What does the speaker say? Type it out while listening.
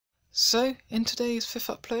So, in today's fifth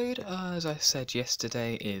upload, as I said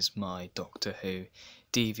yesterday, is my Doctor Who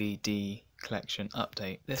DVD collection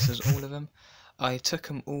update. This is all of them. I took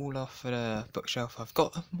them all off the bookshelf I've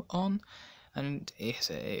got them on, and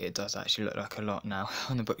it does actually look like a lot now.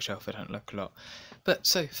 On the bookshelf it don't look a lot. But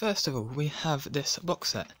so, first of all, we have this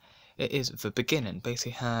box set. It is The Beginning,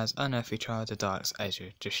 basically has Unearthly Child, The Daleks, Age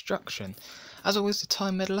of Destruction. As always, the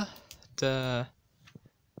Time Meddler, the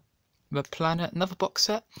Planet, another box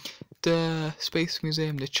set, the Space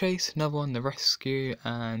Museum, The Chase, another one, The Rescue,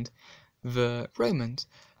 and The Romans.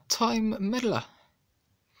 Time Meddler,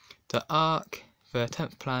 The Ark, The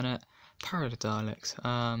 10th Planet, Power of the Daleks,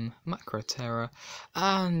 Macro Terror,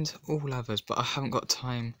 and all others, but I haven't got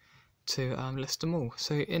time to list them all.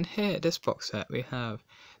 So in here, this box set, we have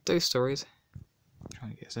those stories.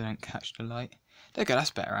 Trying to get so I don't catch the light. There you go, that's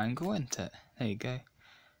a better angle, isn't it? There you go.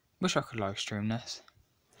 Wish I could live stream this.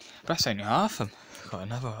 But that's only half of them. Got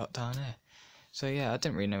another lot down here. So yeah, I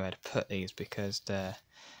didn't really know where to put these because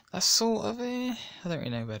that's sort of I don't really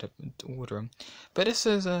know where to order them. But this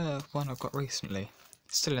is one I got recently.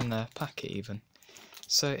 It's still in the packet even.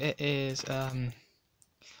 So it is the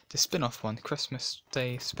spin-off one, Christmas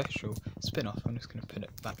Day Special spin-off. I'm just going to put it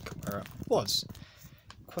back where it was.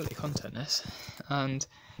 Quality content this. And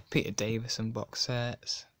Peter Davison box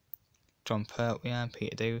sets. John Pertwee and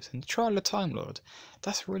Peter Davison, The Trial of the Time Lord.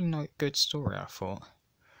 That's a really good story, I thought.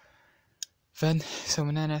 Then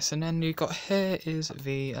Someone NS, and then you got here is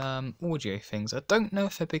the audio things. I don't know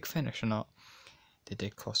if they're big finish or not. They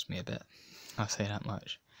did cost me a bit, I'll say that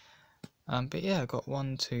much. But yeah, I got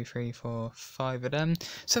 1, 2, 3, 4, 5 of them.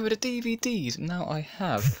 So with the DVDs, now I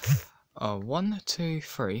have 1, 2,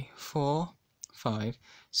 3, 4, 5,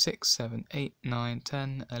 6, 7, 8, 9,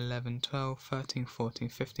 10, 11, 12, 13, 14,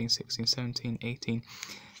 15, 16, 17, 18,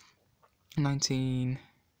 19,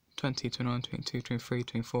 20, 21, 22, 23,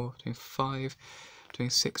 24, 25,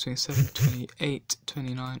 26, 27, 28,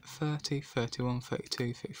 29, 30, 31,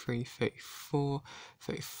 32, 33, 34,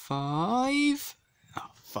 35, oh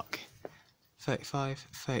fuck, 35,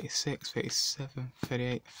 36, 37,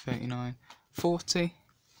 38, 39, 40,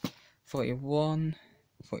 41,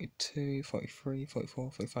 42, 43,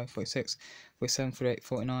 44, 45, 46, 47, 48,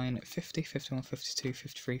 49, 50, 51, 52,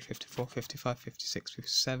 53, 54, 55, 56,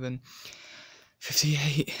 57,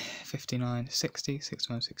 58, 59, 60,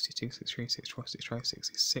 61, 62, 63, 64, 65,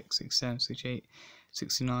 66, 67, 68,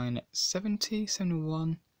 69, 70,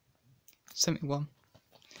 71, 71.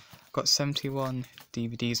 I've got 71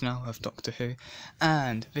 DVDs now of Doctor Who,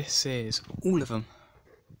 and this is all of them.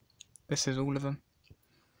 This is all of them.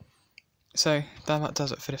 So, that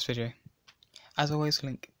does it for this video. As always,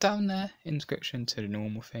 link down there in the description to the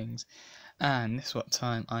normal things. And this is what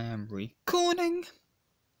time I am recording.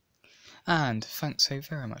 And thanks so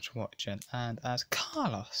very much for watching. And as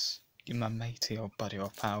Carlos, my matey or buddy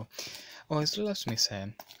or pal, always loves me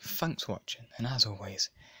saying, thanks for watching. And as always,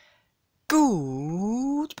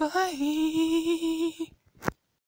 goodbye.